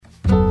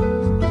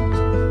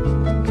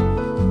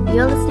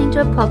You're listening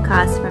to a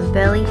podcast from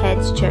Burleigh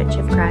Heads Church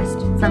of Christ,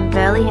 from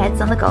Burleigh Heads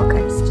on the Gold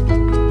Coast.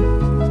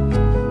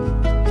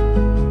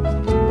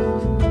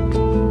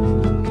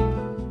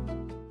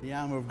 The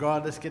armour of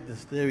God, let's get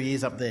this, there he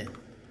is up there,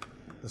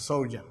 the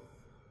soldier.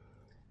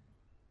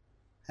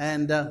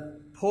 And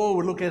Paul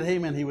would look at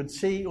him and he would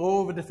see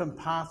all the different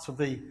parts of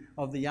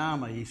the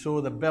armour. He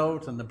saw the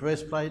belt and the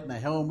breastplate and the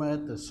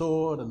helmet, the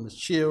sword and the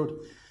shield.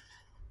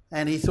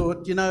 And he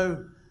thought,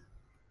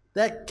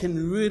 that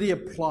can really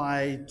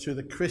apply to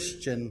the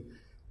Christian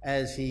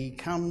as he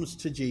comes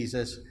to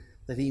Jesus,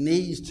 that he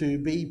needs to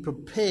be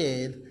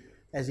prepared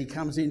as he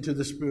comes into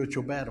the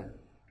spiritual battle.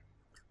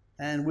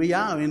 And we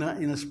are in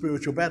a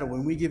spiritual battle.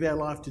 When we give our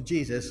life to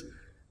Jesus,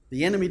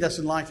 the enemy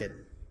doesn't like it.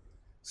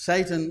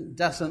 Satan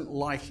doesn't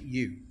like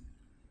you.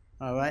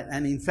 All right?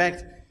 And in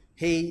fact,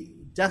 he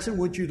doesn't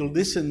want you to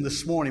listen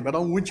this morning, but I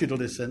want you to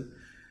listen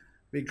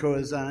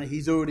because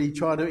he's already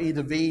tried to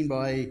intervene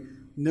by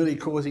nearly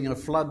causing a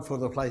flood for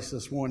the place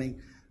this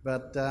morning.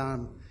 But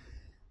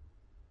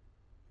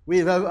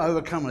we're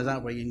overcomers,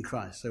 aren't we, in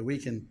Christ? So we're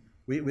going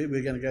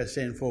to go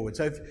stand forward.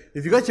 So if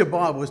you've got your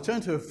Bibles, turn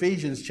to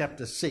Ephesians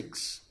chapter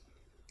 6.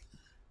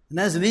 And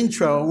as an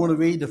intro, I want to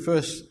read the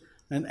first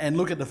and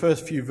look at the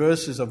first few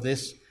verses of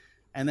this,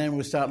 and then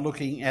we'll start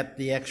looking at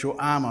the actual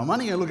armour. I'm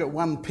only going to look at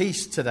one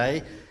piece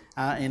today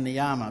in the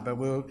armour, but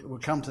we'll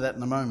come to that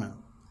in a moment.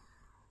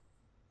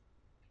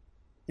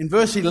 In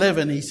verse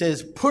 11, he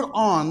says, "Put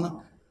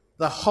on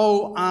the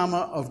whole armour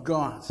of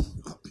God."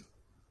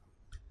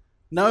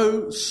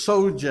 No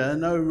soldier,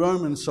 no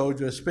Roman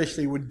soldier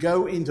especially, would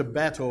go into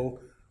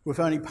battle with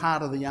only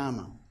part of the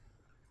armour.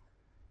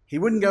 He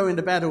wouldn't go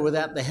into battle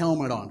without the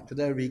helmet on, because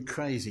that would be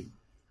crazy.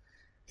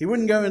 He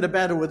wouldn't go into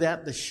battle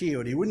without the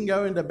shield. He wouldn't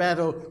go into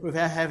battle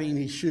without having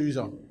his shoes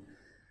on.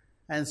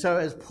 And so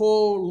as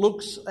Paul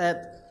looks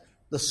at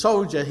the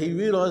soldier, he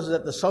realises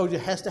that the soldier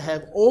has to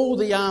have all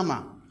the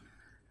armour.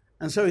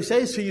 And so he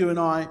says to you and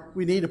I,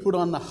 we need to put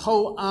on the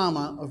whole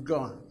armour of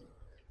God.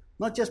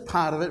 Not just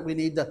part of it, we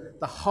need the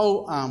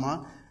whole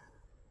armour,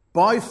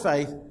 by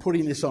faith,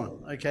 putting this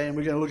on. Okay, and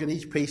we're going to look at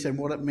each piece and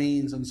what it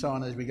means and so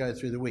on as we go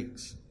through the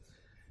weeks.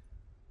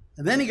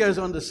 And then he goes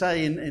on to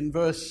say in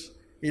verse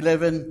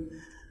 11,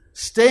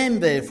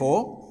 "Stand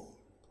therefore,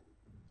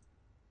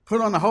 put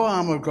on the whole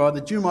armour of God,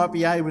 that you might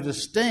be able to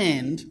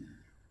stand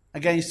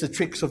against the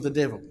tricks of the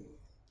devil."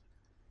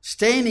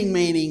 Standing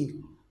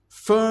meaning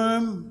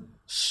firm,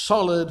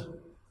 solid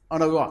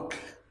on a rock.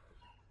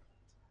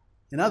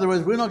 In other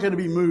words, we're not going to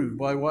be moved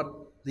by what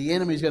the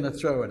enemy is going to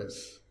throw at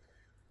us.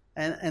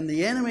 And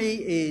the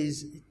enemy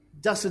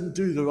doesn't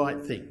do the right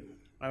thing.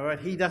 All right,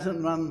 he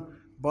doesn't run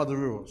by the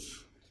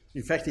rules.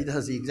 In fact, he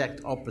does the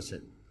exact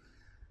opposite.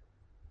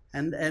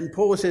 And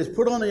Paul says,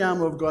 put on the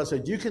armour of God so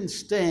that you can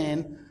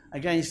stand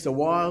against the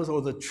wiles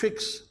or the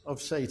tricks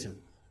of Satan.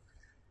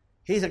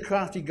 He's a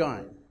crafty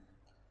guy.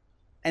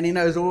 And he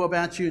knows all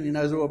about you and he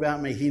knows all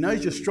about me. He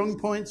knows your strong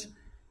points.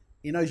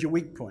 He knows your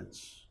weak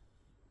points.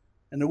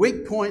 And the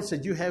weak points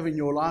that you have in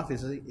your life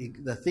is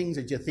the things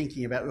that you're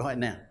thinking about right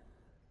now.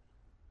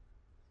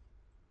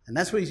 And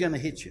that's where he's going to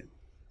hit you.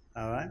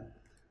 All right?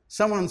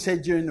 Someone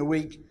said during the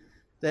week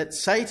that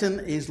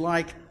Satan is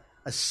like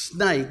a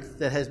snake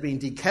that has been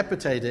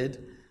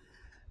decapitated,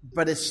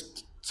 but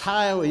its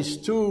tail is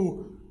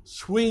still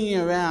swinging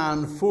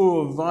around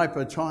full of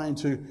viper trying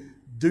to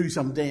do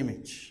some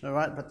damage. All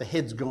right? But the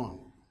head's gone.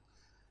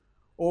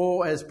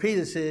 Or as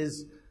Peter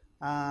says,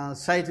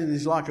 Satan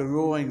is like a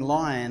roaring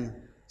lion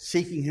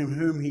seeking him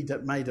whom he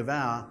may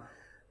devour.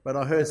 But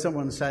I heard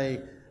someone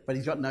say, but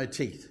he's got no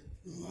teeth.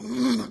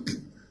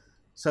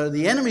 So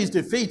the enemy's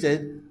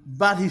defeated,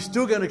 but he's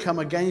still going to come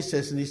against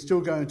us and he's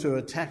still going to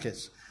attack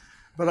us.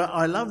 But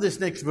I love this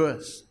next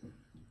verse.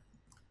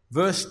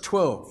 Verse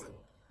 12.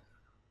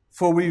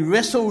 "For we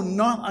wrestle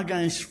not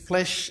against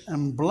flesh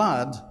and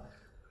blood,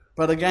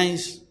 but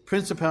against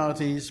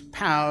principalities,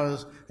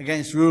 powers,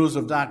 against rulers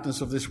of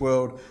darkness of this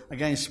world,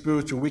 against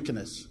spiritual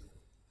wickedness."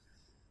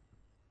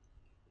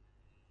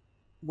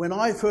 When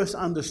I first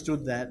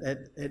understood that,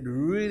 it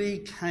really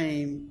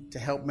came to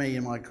help me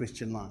in my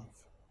Christian life.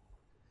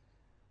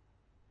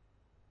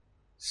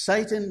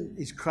 Satan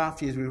is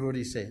crafty, as we've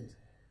already said.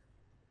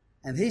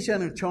 And he's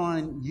going to try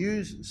and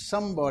use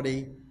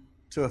somebody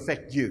to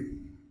affect you.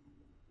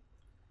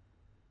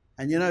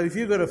 And if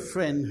you've got a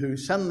friend who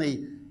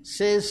suddenly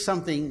says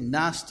something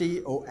nasty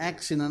or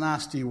acts in a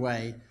nasty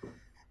way,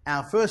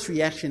 our first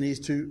reaction is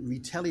to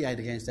retaliate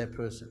against that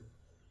person.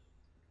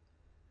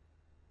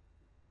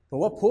 But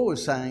what Paul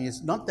is saying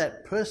is not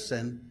that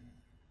person,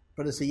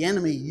 but it's the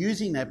enemy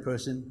using that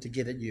person to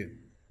get at you.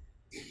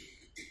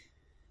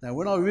 Now,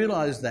 when I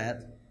realised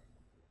that,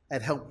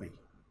 it helped me.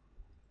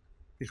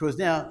 Because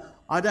now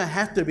I don't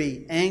have to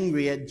be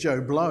angry at Joe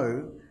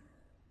Blow,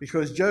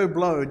 because Joe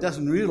Blow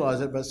doesn't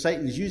realise it, but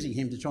Satan is using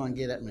him to try and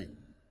get at me.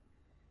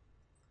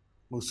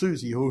 Or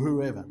Susie, or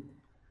whoever.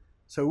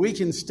 So we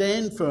can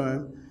stand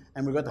firm,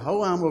 and we've got the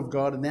whole armour of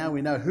God, and now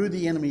we know who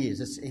the enemy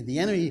is. The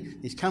enemy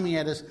is coming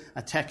at us,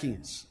 attacking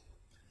us.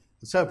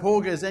 And so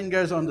Paul then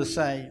goes on to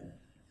say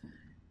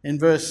in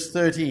verse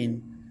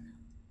 13,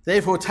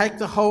 Therefore take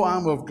the whole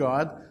armour of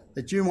God,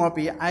 that you might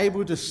be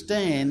able to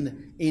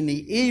stand in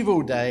the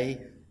evil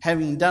day,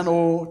 having done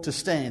all to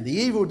stand. The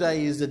evil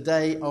day is the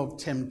day of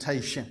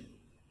temptation.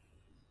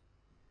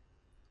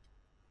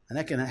 And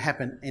that can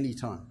happen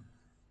anytime.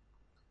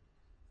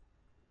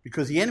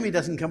 Because the enemy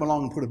doesn't come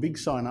along and put a big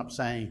sign up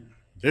saying,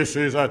 "This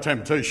is a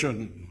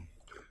temptation."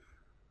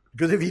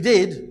 Because if he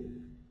did,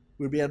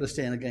 we'd be able to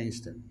stand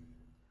against him.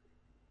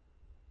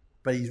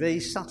 But he's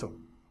very subtle.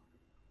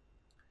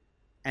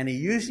 And he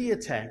usually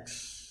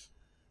attacks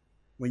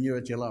when you're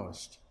at your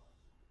lowest.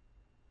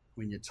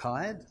 When you're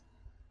tired,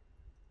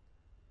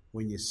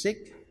 when you're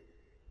sick.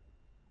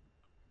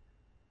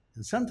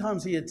 And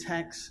sometimes he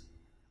attacks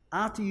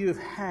after you've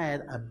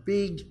had a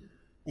big,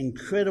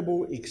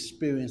 incredible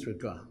experience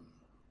with God.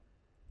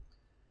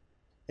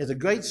 There's a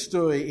great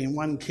story in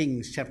 1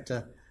 Kings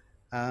chapter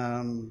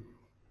 18.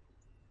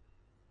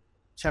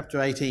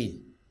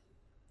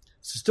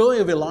 It's the story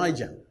of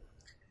Elijah.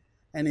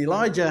 And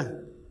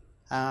Elijah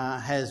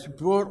has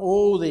brought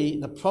all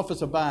the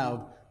prophets of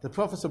Baal. The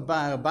prophets of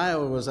Baal,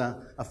 Baal was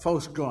a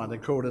false god. They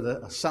called it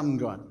a sun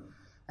god.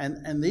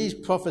 And these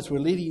prophets were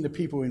leading the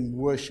people in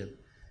worship.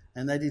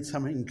 And they did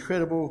some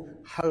incredible,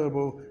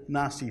 horrible,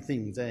 nasty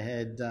things. They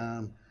had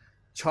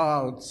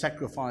child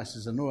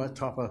sacrifices and all that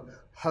type of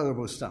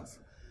horrible stuff.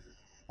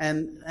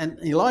 And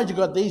Elijah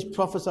got these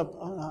prophets up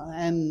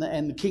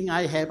and King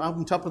Ahab up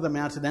on top of the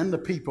mountain and the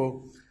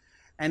people.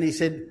 And he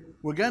said,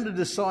 "We're going to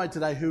decide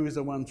today who is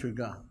the one true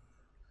God."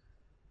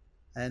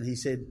 And he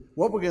said,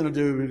 what we're going to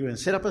do, we're going to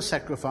set up a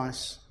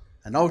sacrifice,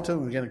 an altar,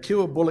 we're going to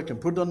kill a bullock and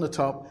put it on the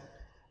top.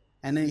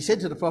 And then he said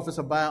to the prophets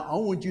of Baal, "I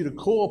want you to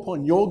call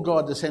upon your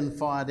God to send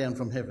fire down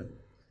from heaven.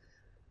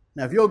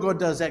 Now, if your God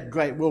does that,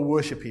 great, we'll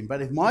worship him.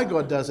 But if my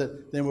God does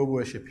it, then we'll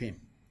worship him."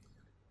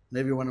 And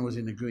everyone was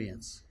in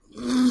agreement.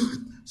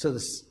 So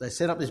they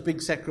set up this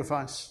big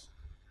sacrifice.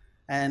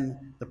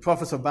 And the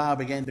prophets of Baal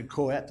began to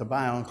call out to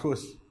Baal. And of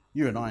course,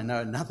 you and I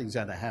know nothing's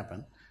going to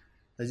happen.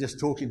 They're just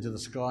talking to the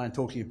sky and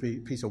talking a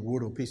piece of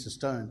wood or a piece of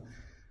stone.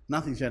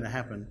 Nothing's going to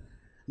happen.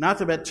 And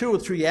after about 2 or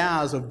 3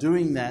 hours of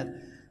doing that,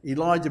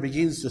 Elijah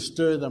begins to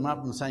stir them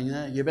up and saying,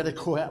 "You better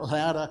call out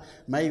louder.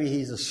 Maybe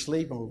he's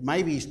asleep, or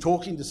maybe he's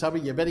talking to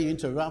somebody. You better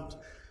interrupt."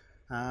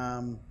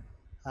 And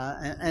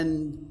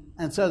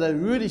so they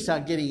really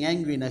start getting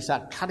angry and they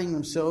start cutting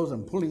themselves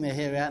and pulling their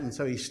hair out. And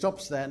so he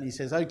stops that and he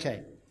says,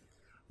 "Okay,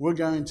 we're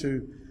going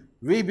to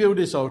rebuild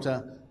this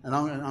altar and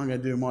I'm going to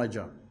do my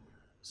job."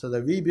 So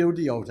they rebuild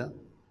the altar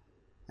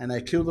and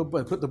they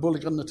put the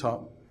bullock on the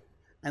top.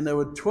 And there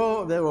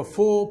were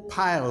 4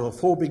 pails or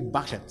 4 big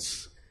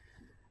buckets.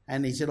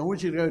 And he said, "I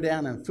want you to go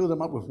down and fill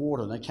them up with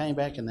water." And they came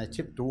back and they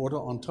tipped the water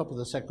on top of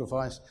the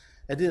sacrifice.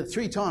 They did it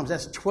 3 times.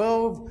 That's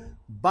 12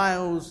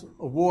 bales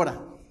of water.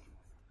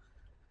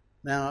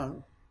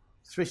 Now,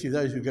 especially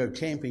those who go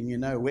camping, you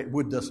know wet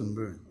wood doesn't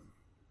burn.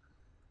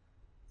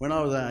 When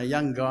I was a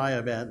young guy,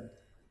 about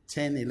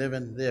 10,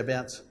 11,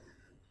 thereabouts,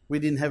 we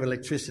didn't have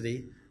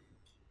electricity.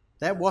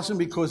 That wasn't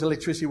because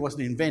electricity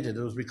wasn't invented.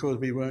 It was because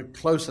we weren't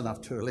close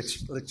enough to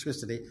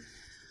electricity.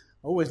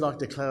 I always like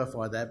to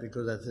clarify that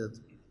because I said,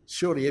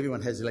 surely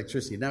everyone has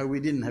electricity. No, we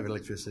didn't have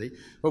electricity.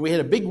 But we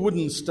had a big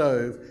wooden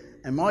stove,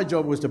 and my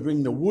job was to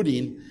bring the wood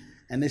in.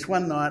 And this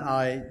one night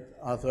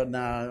I thought,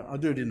 no, I'll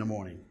do it in the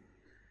morning.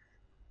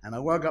 And I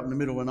woke up in the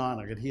middle of the night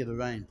and I could hear the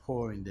rain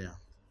pouring down.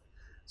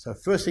 So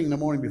first thing in the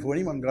morning, before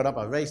anyone got up,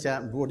 I raced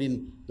out and brought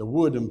in the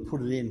wood and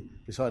put it in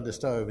beside the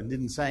stove and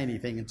didn't say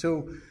anything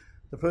until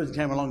the person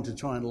came along to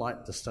try and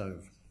light the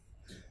stove.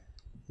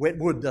 Wet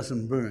wood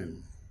doesn't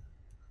burn.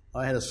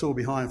 I had a sore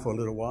behind for a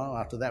little while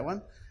after that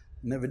one.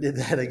 Never did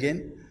that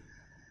again.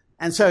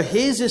 And so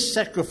here's this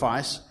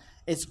sacrifice.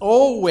 It's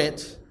all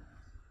wet,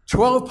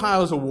 12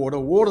 pails of water,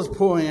 water's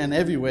pouring in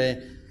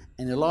everywhere.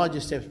 And Elijah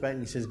steps back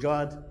and he says,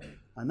 "God,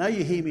 I know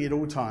you hear me at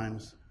all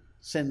times.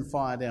 Send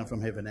fire down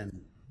from heaven."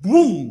 And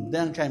boom,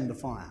 down came the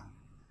fire.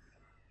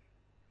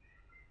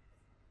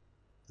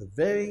 The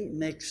very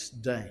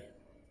next day,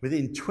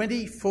 within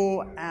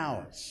 24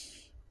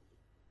 hours,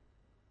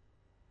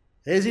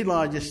 there's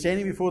Elijah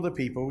standing before the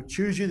people.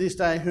 "Choose you this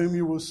day whom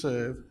you will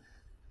serve."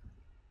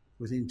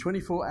 Within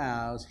 24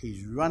 hours,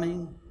 he's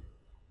running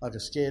like a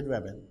scared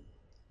rabbit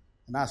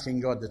and asking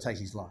God to take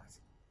his life.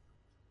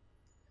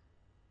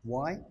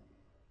 Why?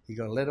 He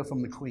got a letter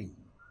from the queen.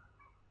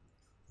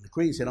 The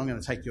queen said, "I'm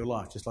going to take your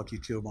life just like you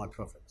killed my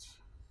prophets."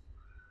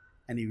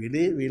 And he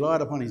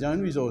relied upon his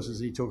own resources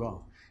and he took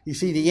off. You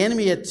see, the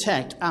enemy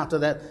attacked after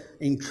that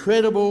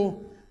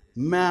incredible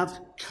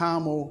Mount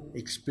Carmel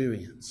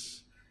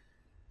experience.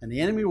 And the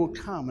enemy will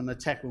come and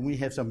attack when we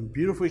have some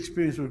beautiful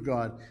experience with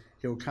God.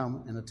 He'll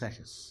come and attack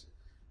us.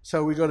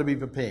 So we've got to be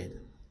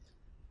prepared.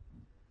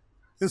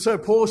 And so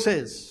Paul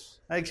says,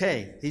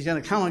 okay, he's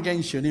going to come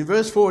against you. And in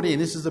verse 14,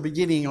 this is the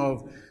beginning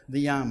of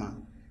the armour.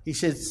 He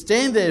says,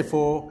 "Stand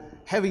therefore,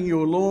 having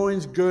your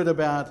loins girt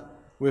about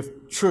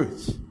with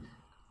truth."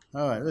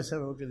 All right, let's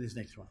have a look at this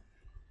next one.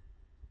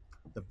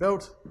 The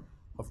belt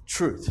of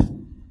truth.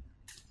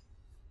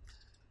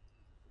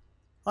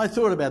 I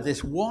thought about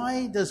this.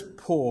 Why does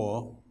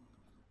Paul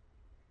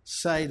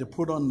say to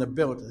put on the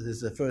belt as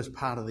the first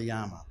part of the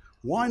armour?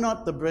 Why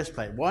not the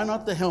breastplate? Why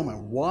not the helmet?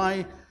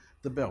 Why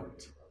the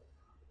belt?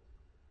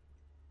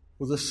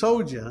 Well, the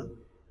soldier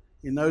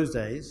in those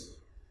days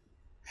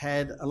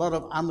had a lot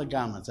of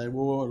undergarments. They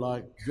wore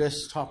like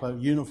dress type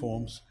of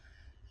uniforms.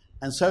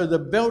 And so the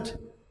belt,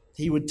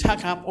 he would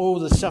tuck up all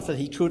the stuff that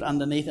he could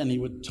underneath, and he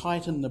would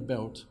tighten the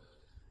belt,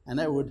 and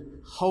that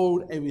would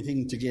hold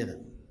everything together.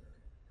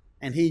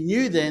 And he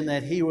knew then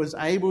that he was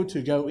able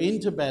to go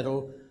into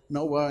battle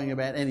not worrying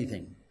about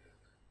anything.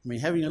 I mean,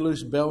 having a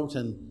loose belt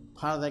and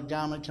part of that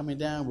garment coming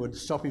down would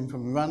stop him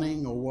from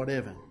running or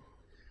whatever.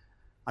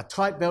 A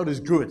tight belt is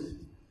good.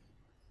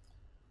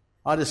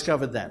 I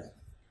discovered that.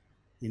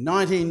 In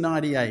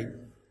 1998,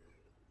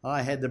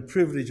 I had the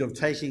privilege of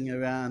taking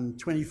around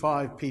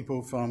 25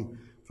 people from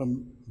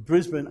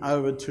Brisbane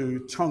over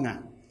to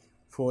Tonga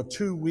for a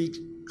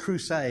 2-week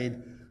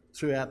crusade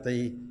throughout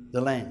the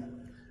land.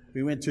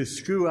 We went to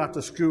school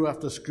after school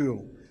after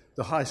school,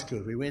 the high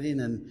school. We went in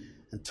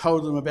and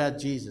told them about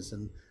Jesus,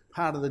 and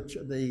part of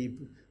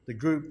the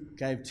group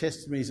gave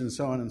testimonies and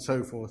so on and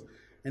so forth.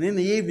 And in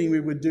the evening we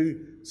would do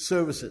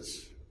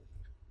services.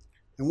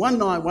 And one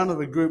night one of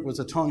the group was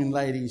a Tongan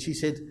lady, and she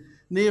said,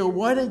 "Neil,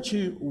 why don't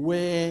you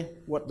wear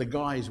what the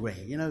guys wear?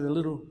 You know, the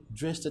little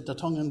dress that the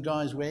Tongan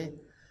guys wear?"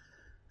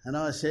 And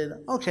I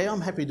said, "Okay,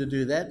 I'm happy to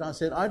do that." And I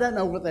said, "I don't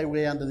know what they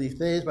wear underneath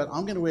theirs, but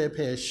I'm going to wear a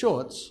pair of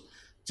shorts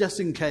just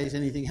in case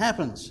anything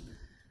happens."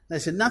 They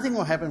said, "Nothing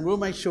will happen. We'll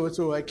make sure it's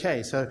all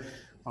okay." So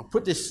I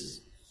put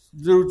this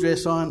little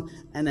dress on,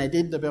 and they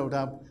did the belt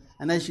up.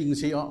 And as you can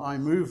see, I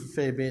moved a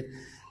fair bit.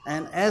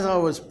 And as I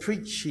was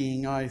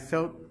preaching, I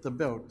felt the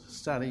belt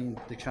starting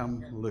to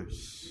come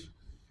loose.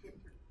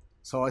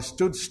 So I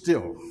stood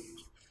still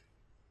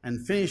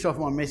and finished off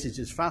my message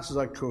as fast as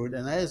I could.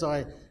 And as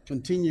I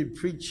continued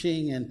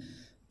preaching and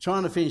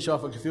trying to finish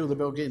off, I could feel the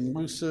belt getting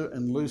looser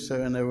and looser.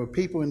 And there were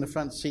people in the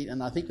front seat,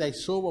 and I think they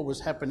saw what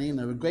was happening.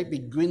 There were great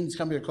big grins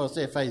coming across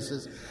their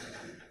faces.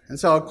 And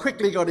so I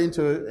quickly got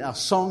into our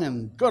song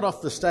and got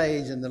off the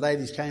stage, and the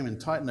ladies came and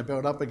tightened the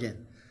belt up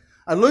again.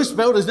 A loose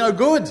belt is no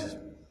good.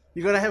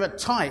 You've got to have it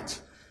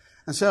tight.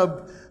 And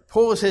so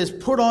Paul says,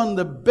 put on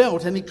the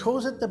belt, and he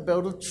calls it the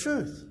belt of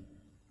truth.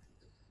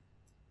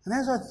 And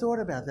as I thought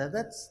about that,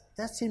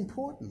 that's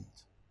important.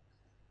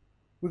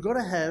 We've got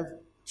to have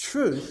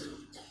truth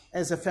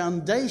as a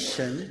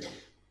foundation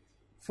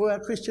for our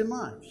Christian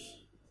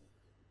lives.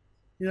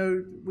 You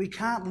know, we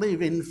can't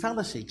live in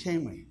fallacy,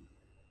 can we?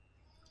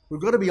 We've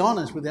got to be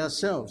honest with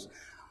ourselves.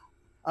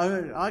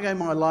 I gave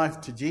my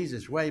life to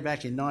Jesus way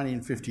back in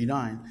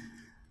 1959,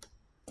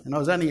 and I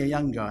was only a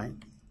young guy.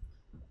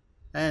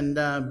 And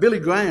Billy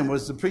Graham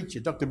was the preacher,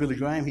 Dr. Billy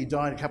Graham. He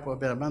died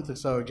about a month or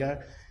so ago,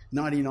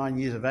 99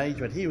 years of age,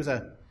 but he was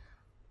an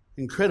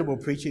incredible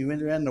preacher. He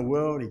went around the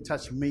world, he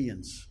touched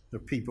millions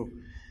of people.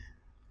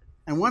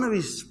 And one of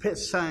his pet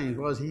sayings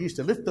was he used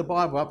to lift the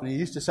Bible up and he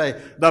used to say,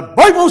 "The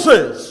Bible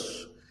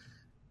says."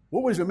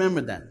 Always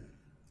remembered that.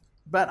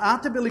 But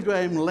after Billy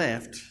Graham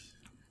left,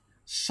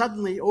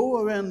 suddenly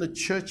all around the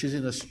churches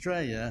in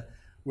Australia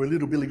were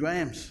little Billy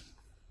Grahams.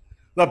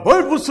 The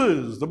Bible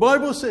says, the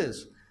Bible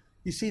says.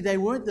 You see, they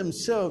weren't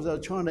themselves, they were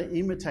trying to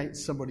imitate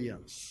somebody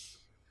else.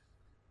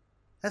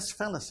 That's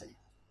fallacy.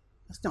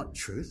 That's not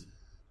truth.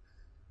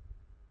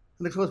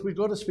 And of course, we've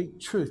got to speak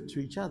truth to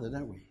each other,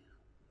 don't we?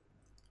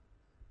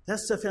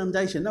 That's the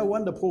foundation. No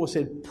wonder Paul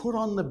said, put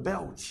on the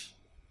belt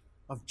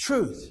of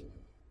truth,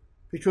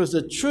 because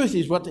the truth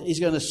is what is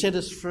going to set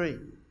us free.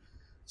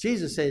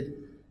 Jesus said,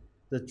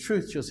 the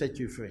truth shall set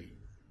you free.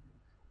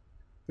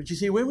 But you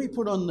see, when we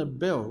put on the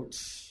belt,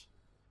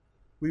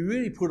 we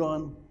really put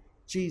on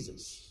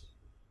Jesus.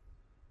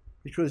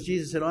 Because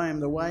Jesus said, I am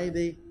the way,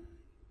 the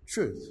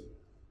truth,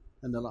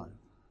 and the life.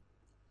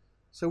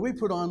 So we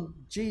put on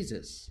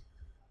Jesus.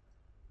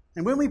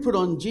 And when we put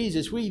on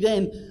Jesus, we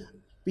then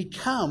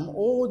become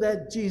all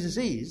that Jesus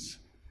is.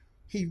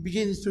 He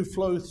begins to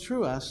flow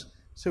through us,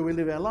 so we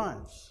live our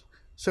lives.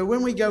 So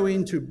when we go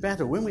into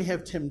battle, when we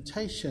have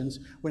temptations,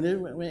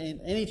 when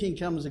anything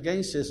comes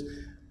against us,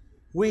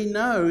 we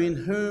know in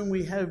whom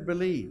we have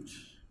believed.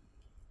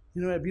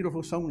 You know that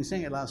beautiful song, we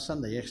sang it last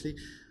Sunday actually.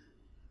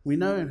 We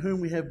know in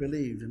whom we have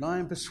believed, and I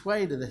am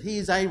persuaded that he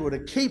is able to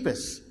keep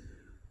us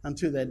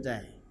unto that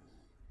day.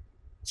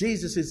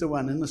 Jesus is the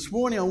one. And this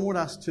morning I want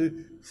us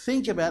to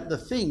think about the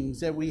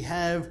things that we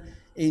have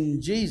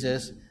in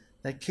Jesus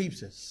that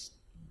keeps us.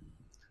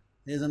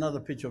 There's another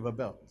picture of a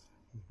belt.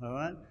 All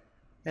right?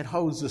 It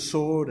holds the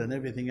sword and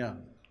everything else.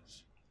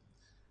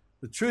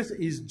 The truth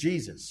is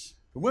Jesus.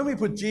 But when we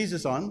put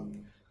Jesus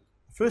on,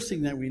 the first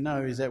thing that we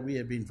know is that we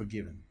have been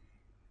forgiven.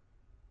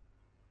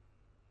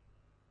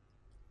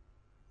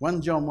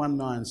 1 John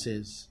 1:9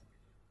 says,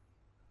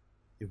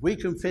 if we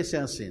confess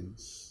our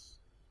sins,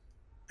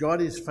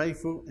 God is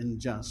faithful and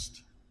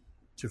just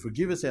to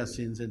forgive us our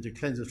sins and to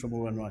cleanse us from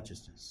all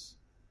unrighteousness.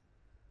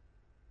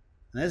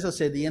 And as I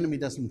said, the enemy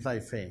doesn't play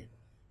fair.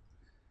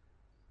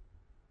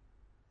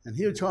 And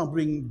he'll try and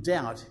bring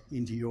doubt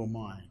into your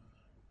mind.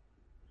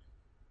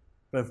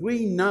 But if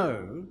we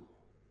know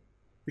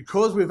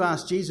because we've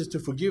asked Jesus to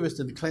forgive us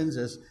and to cleanse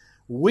us,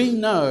 we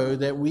know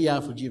that we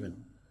are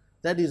forgiven.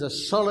 That is a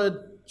solid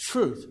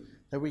truth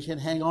that we can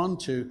hang on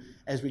to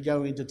as we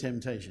go into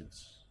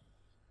temptations.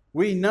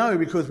 We know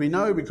because we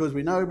know, because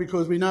we know,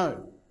 because we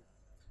know.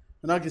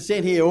 And I can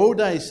stand here all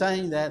day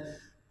saying that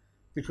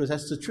because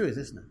that's the truth,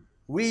 isn't it?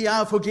 We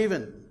are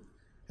forgiven.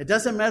 It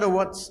doesn't matter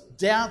what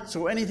doubts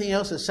or anything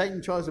else that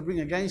Satan tries to bring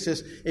against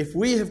us. If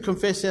we have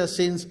confessed our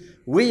sins,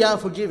 we are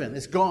forgiven.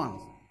 It's gone.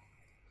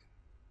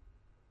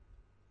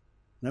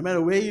 No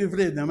matter where you've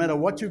lived, no matter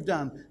what you've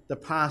done, the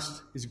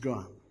past is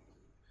gone.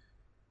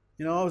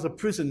 You know, I was a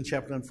prison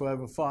chaplain for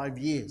over 5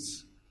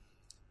 years.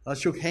 I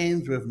shook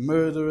hands with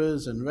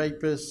murderers and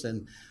rapists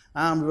and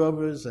armed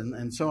robbers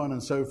and so on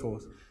and so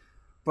forth.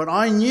 But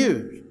I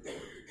knew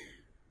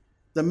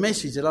the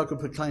message that I could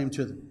proclaim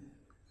to them.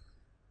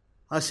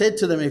 I said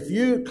to them, if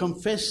you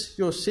confess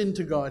your sin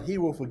to God, He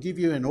will forgive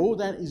you, and all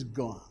that is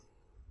gone.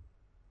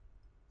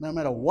 No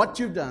matter what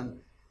you've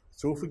done,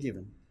 it's all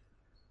forgiven.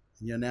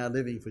 And you're now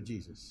living for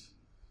Jesus.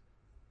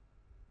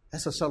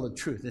 That's a solid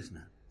truth, isn't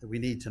it? That we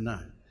need to know.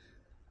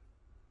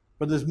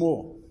 But there's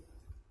more.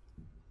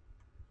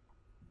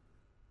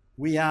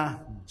 We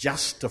are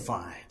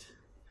justified.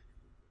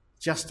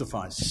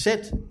 Justified.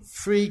 Set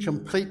free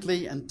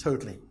completely and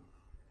totally.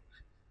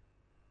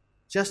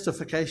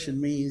 Justification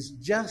means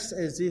just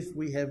as if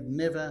we have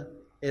never,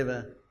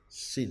 ever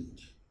sinned.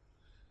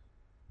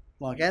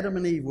 Like Adam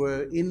and Eve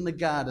were in the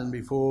garden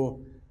before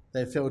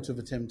they fell to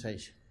the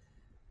temptation.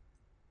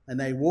 And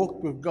they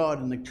walked with God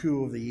in the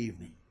cool of the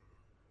evening.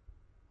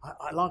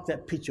 I like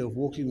that picture of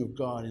walking with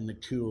God in the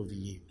cool of the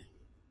evening.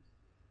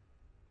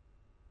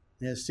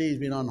 Now, Steve's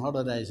been on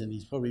holidays and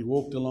he's probably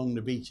walked along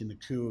the beach in the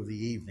cool of the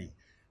evening,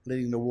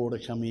 letting the water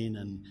come in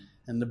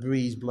and the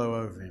breeze blow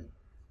over him.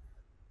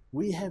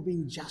 We have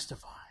been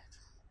justified.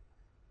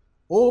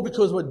 All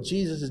because of what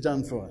Jesus has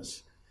done for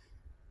us.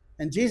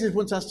 And Jesus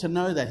wants us to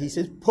know that. He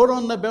says, put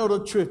on the belt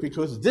of truth,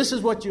 because this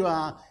is what you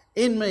are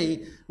in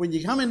me. When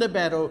you come into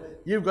battle,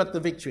 you've got the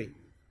victory.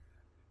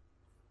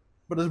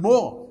 But there's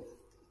more.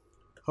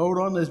 Hold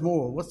on, there's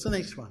more. What's the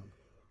next one?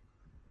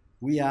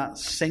 We are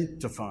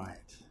sanctified.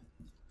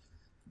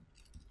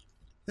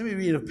 Let me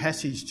read a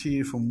passage to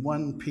you from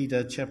 1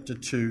 Peter chapter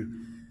 2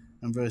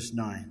 and verse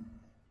 9.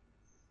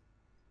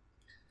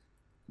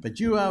 But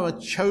you are a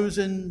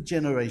chosen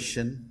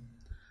generation,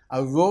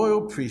 a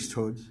royal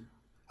priesthood,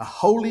 a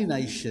holy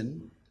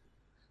nation,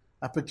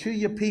 a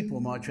peculiar people,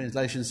 my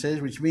translation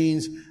says, which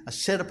means a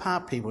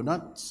set-apart people,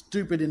 not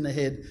stupid in the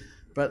head,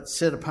 but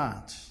set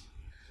apart.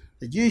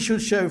 That you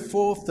should show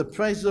forth the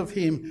praises of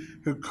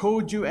Him who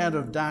called you out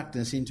of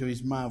darkness into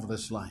His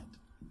marvelous light.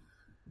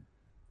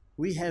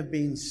 We have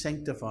been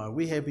sanctified.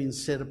 We have been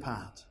set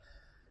apart.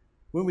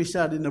 When we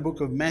started in the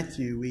book of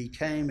Matthew, we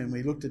came and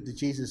we looked at the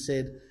Jesus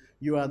said,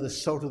 you are the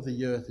salt of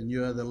the earth and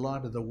you are the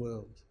light of the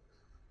world.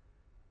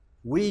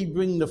 We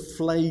bring the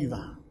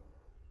flavour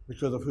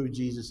because of who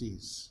Jesus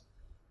is.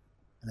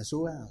 And it's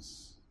all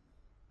ours.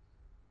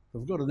 But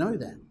we've got to know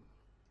that.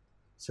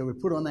 So we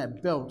put on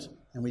that belt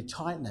and we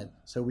tighten it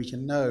so we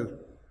can know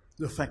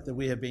the fact that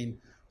we have been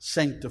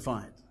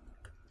sanctified.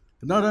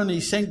 But not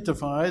only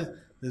sanctified,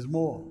 there's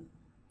more.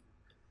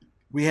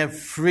 We have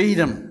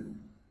freedom.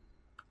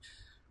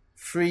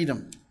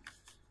 Freedom.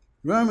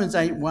 Romans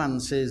 8:1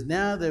 says,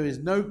 now there is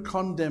no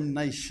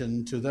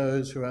condemnation to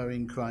those who are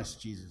in Christ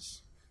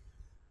Jesus.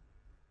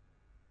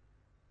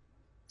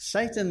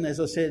 Satan, as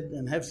I said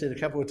and have said a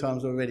couple of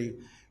times already,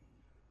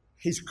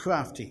 he's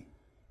crafty.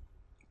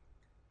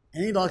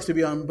 And he likes to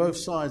be on both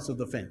sides of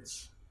the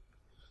fence.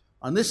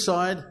 On this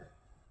side,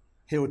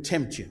 he'll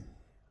tempt you.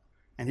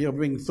 And he'll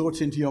bring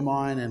thoughts into your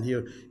mind and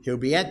he'll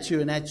be at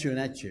you and at you and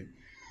at you.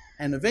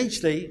 And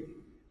eventually,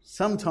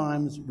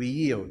 sometimes we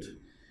yield.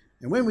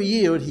 And when we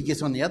yield, he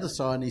gets on the other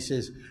side and he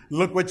says,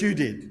 look what you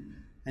did.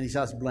 And he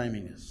starts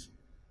blaming us.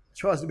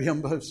 Tries to be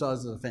on both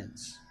sides of the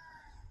fence.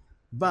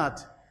 But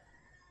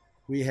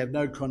we have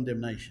no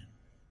condemnation.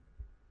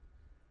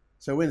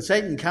 So when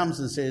Satan comes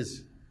and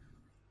says,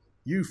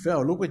 you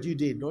fell, look what you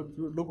did,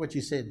 look what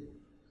you said.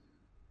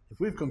 If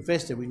we've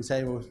confessed it, we can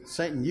say, well,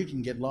 Satan, you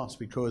can get lost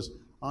because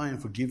I am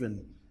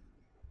forgiven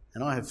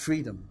and I have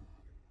freedom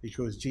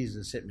because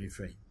Jesus set me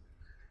free.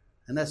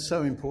 And that's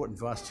so important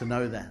for us to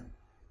know that.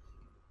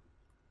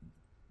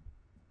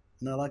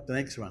 And I like the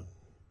next one.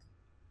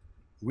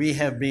 We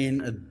have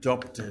been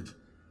adopted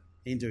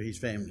into His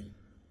family.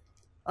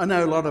 I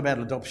know a lot about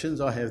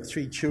adoptions. I have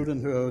 3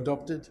 children who are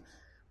adopted,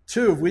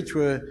 2 of which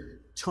were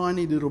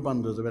tiny little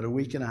bundles, about a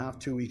week and a half,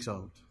 2 weeks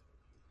old.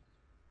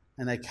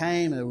 And they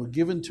came and they were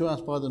given to us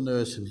by the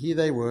nurse, and here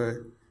they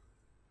were.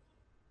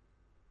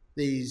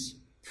 These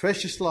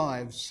precious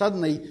lives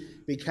suddenly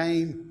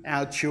became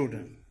our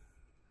children.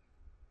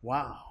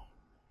 Wow.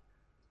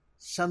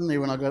 Suddenly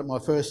when I got my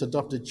first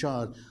adopted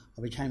child,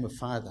 I became a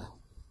father.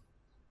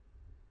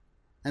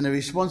 And the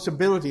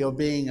responsibility of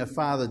being a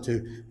father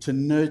to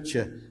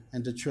nurture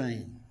and to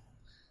train.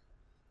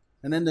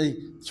 And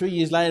then 3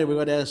 years later, we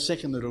got our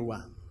second little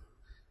one.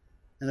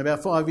 And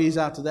about 5 years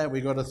after that,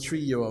 we got a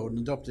 3-year-old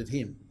and adopted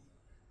him.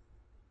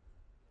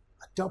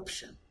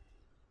 Adoption.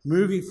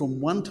 Moving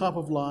from one type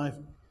of life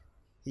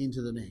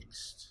into the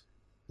next.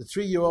 The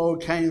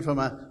 3-year-old came from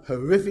a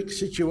horrific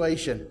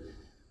situation,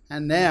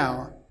 and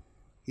now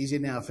he's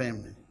in our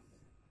family.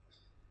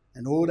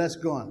 And all that's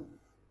gone.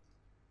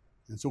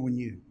 And it's all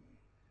new.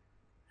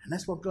 And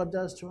that's what God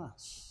does to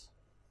us.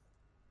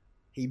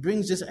 He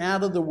brings us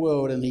out of the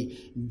world and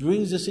he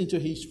brings us into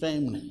his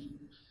family.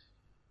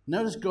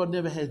 Notice God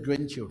never has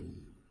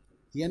grandchildren.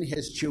 He only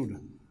has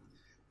children.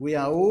 We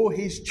are all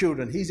his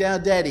children. He's our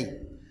daddy.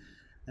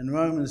 And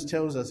Romans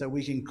tells us that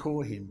we can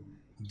call him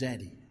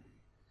daddy.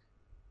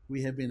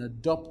 We have been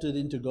adopted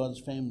into God's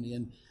family,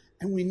 and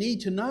we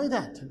need to know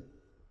that.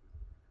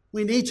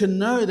 We need to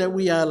know that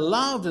we are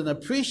loved and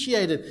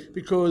appreciated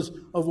because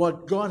of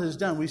what God has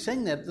done. We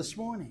sang that this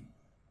morning.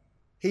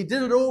 He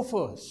did it all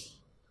for us.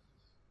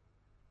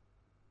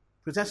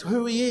 Because that's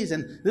who he is,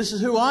 and this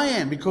is who I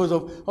am because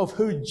of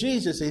who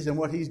Jesus is and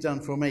what he's done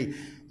for me.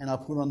 And I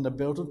put on the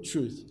belt of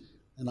truth,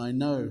 and I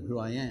know who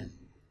I am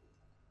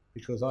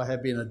because I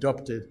have been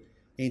adopted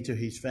into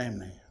his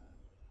family.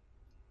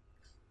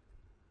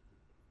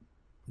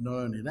 Not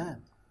only that,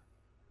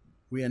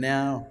 we are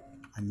now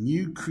a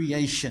new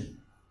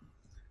creation.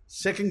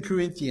 2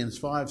 Corinthians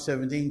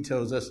 5:17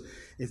 tells us,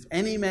 if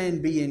any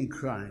man be in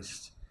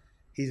Christ,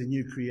 he's a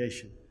new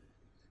creation.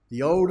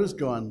 The old is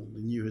gone,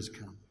 the new has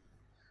come.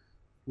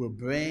 We're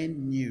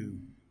brand new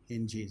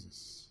in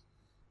Jesus.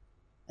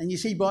 And you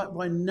see,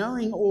 by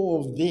knowing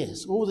all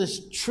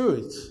this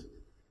truth,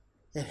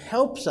 it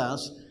helps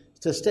us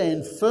to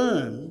stand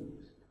firm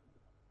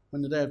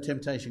when the day of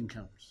temptation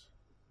comes.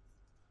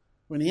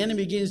 When the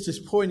enemy begins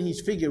to point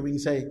his finger, we can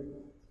say,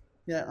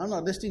 yeah, I'm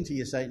not listening to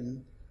you,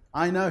 Satan.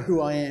 I know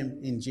who I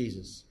am in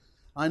Jesus.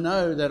 I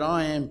know that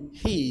I am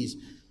his.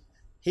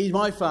 He's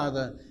my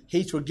Father.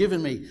 He's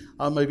forgiven me.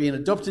 I'm being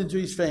adopted into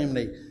his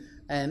family,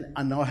 and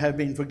I have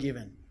been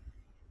forgiven.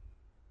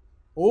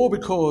 All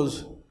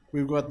because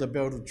we've got the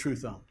belt of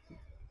truth on.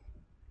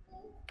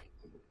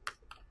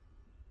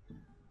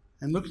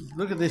 And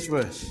look at this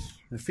verse.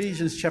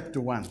 Ephesians chapter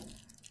 1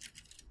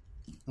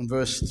 and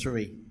verse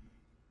 3.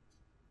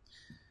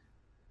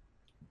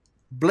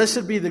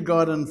 Blessed be the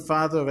God and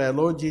Father of our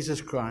Lord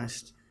Jesus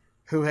Christ,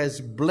 who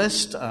has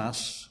blessed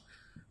us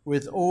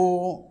with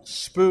all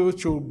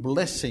spiritual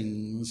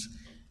blessings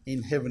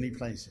in heavenly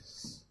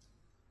places.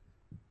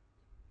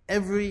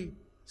 Every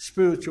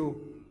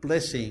spiritual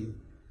blessing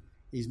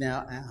is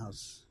now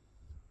ours.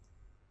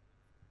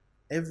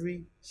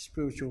 Every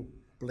spiritual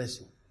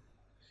blessing.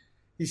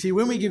 You see,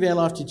 when we give our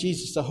life to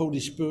Jesus, the Holy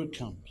Spirit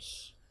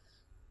comes.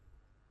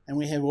 And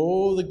we have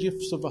all the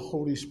gifts of the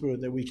Holy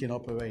Spirit that we can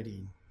operate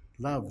in.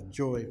 Love,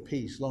 joy,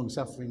 peace,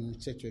 long-suffering,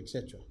 etc.,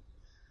 etc.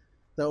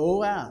 They're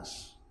all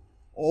ours.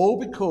 All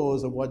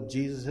because of what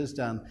Jesus has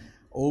done.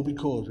 All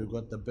because we've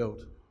got the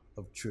belt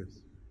of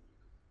truth.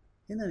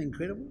 Isn't that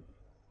incredible?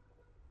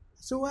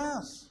 It's all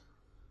ours.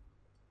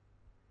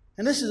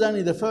 And this is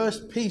only the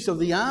first piece of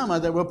the armour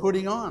that we're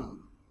putting on.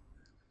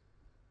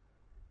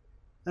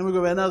 And we've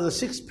got another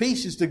 6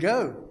 pieces to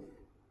go.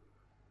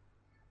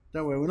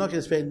 Don't worry, we're not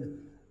going to spend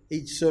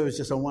each service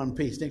just on one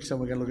piece. Next time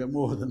we're going to look at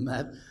more than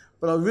that.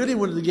 But I really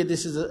wanted to get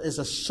this as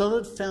a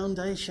solid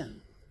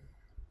foundation.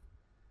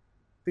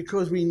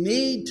 Because we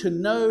need to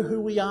know who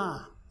we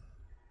are.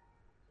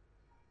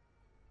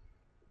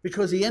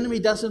 Because the enemy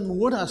doesn't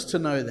want us to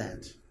know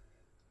that.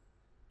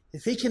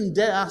 If he can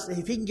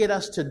get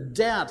us to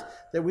doubt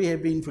that we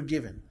have been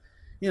forgiven.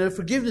 You know,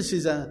 forgiveness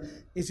is a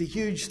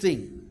huge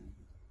thing.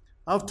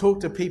 I've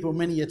talked to people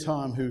many a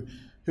time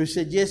who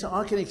said, yes,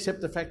 I can accept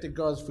the fact that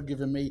God's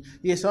forgiven me.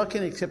 Yes, I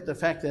can accept the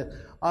fact that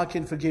I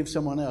can forgive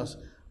someone else.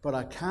 But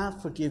I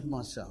can't forgive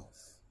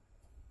myself.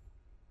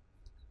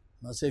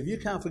 And I say, if you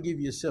can't forgive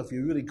yourself,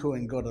 you're really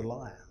calling God a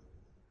liar.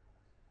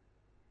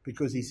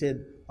 Because he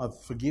said,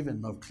 I've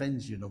forgiven, I've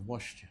cleansed you, and I've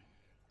washed you.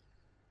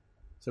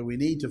 So we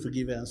need to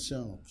forgive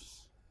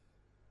ourselves.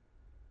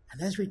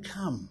 And as we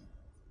come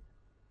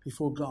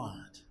before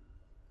God,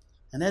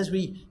 and as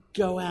we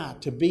go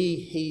out to be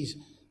his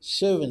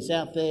servants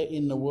out there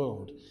in the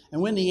world, and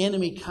when the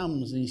enemy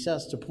comes and he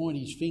starts to point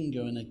his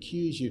finger and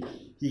accuse you,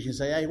 you can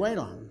say, hey, wait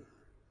on.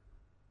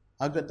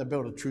 I've got the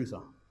belt of truth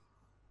on.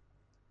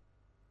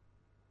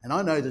 And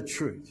I know the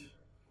truth.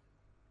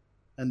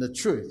 And the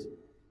truth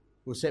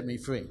will set me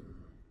free.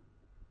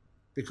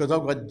 Because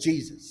I've got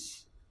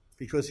Jesus.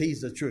 Because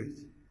he's the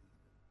truth.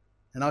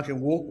 And I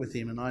can walk with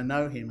him and I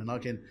know him and I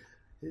can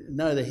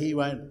know that he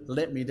won't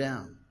let me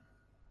down.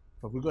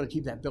 But we've got to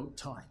keep that belt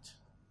tight.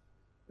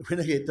 If we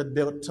don't get the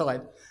belt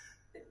tight,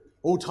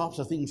 all types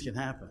of things can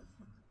happen.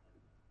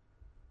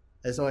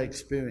 As I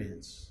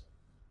experience.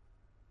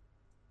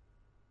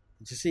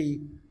 You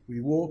see, we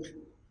walk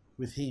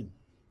with him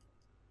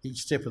each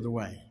step of the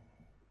way.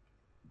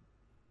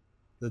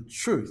 The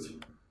truth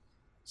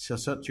shall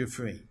set you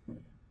free.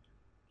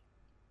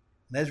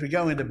 And as we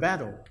go into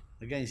battle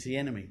against the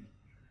enemy,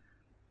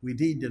 we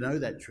need to know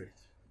that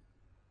truth.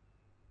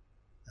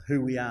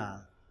 Who we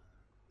are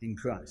in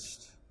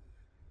Christ.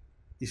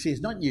 You see, it's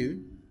not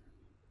you.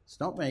 It's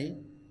not me.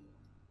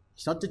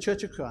 It's not the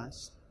Church of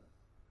Christ.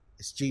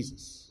 It's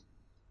Jesus.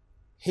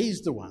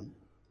 He's the one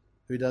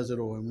who does it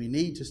all, and we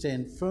need to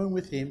stand firm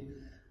with him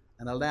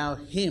and allow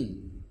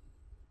him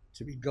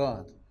to be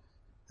God.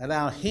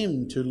 Allow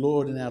him to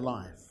Lord in our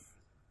life.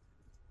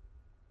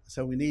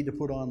 So we need to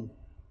put on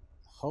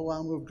the whole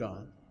armour of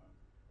God,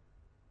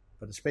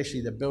 but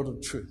especially the belt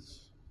of truth.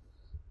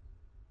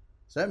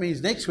 So that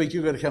means next week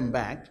you've got to come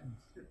back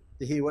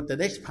to hear what the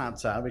next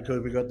parts are,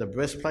 because we've got the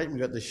breastplate, we've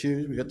got the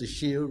shoes, we've got the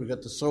shield, we've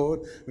got the sword,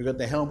 we've got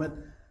the helmet.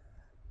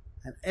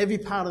 And every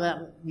part of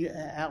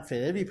that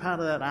outfit, every part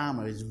of that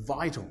armour is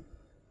vital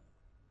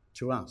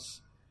to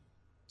us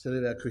to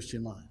live our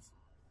Christian life.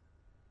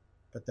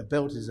 But the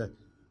belt is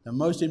the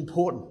most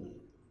important.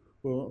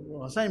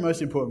 Well, I say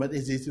most important, but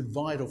it's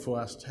vital for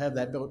us to have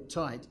that belt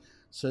tight,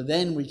 so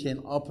then we can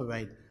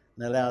operate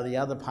and allow the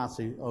other parts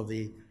of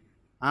the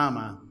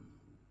armour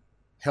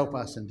help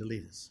us and to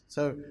lead us.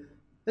 So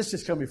let's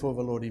just come before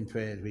the Lord in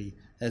prayer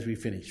as we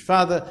finish.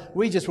 Father,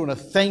 we just want to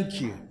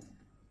thank you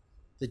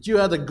that you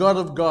are the God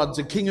of gods,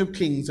 the King of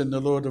kings, and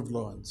the Lord of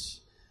lords.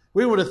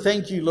 We want to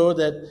thank you, Lord,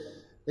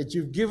 that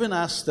you've given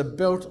us the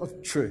belt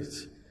of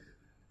truth.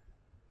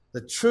 The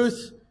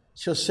truth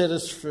shall set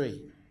us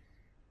free.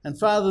 And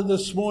Father,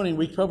 this morning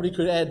we probably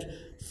could add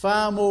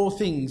far more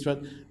things,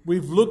 but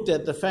we've looked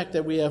at the fact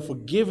that we are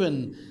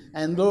forgiven,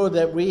 and Lord,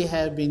 that we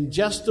have been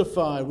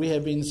justified, we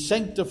have been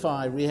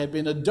sanctified, we have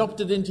been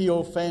adopted into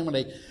your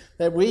family,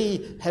 that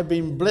we have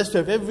been blessed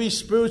with every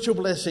spiritual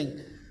blessing.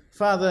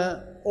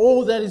 Father,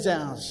 all that is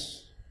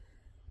ours.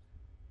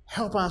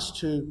 Help us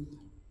to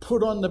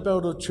put on the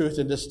belt of truth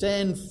and to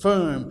stand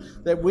firm,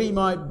 that we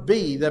might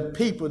be the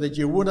people that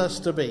you want us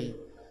to be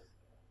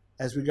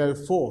as we go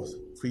forth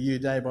for you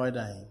day by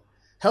day.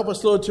 Help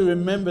us, Lord, to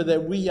remember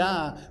that we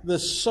are the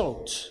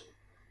salt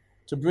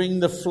to bring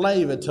the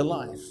flavour to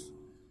life,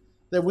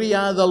 that we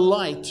are the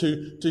light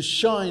to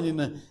shine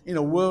in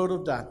a world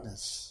of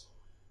darkness.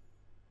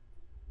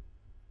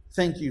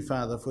 Thank you,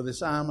 Father, for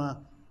this armour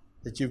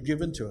that you've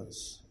given to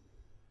us.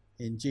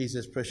 In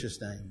Jesus' precious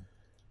name.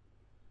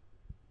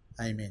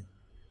 Amen.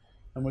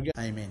 And we'll get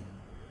Amen.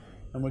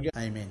 And we'll get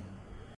Amen.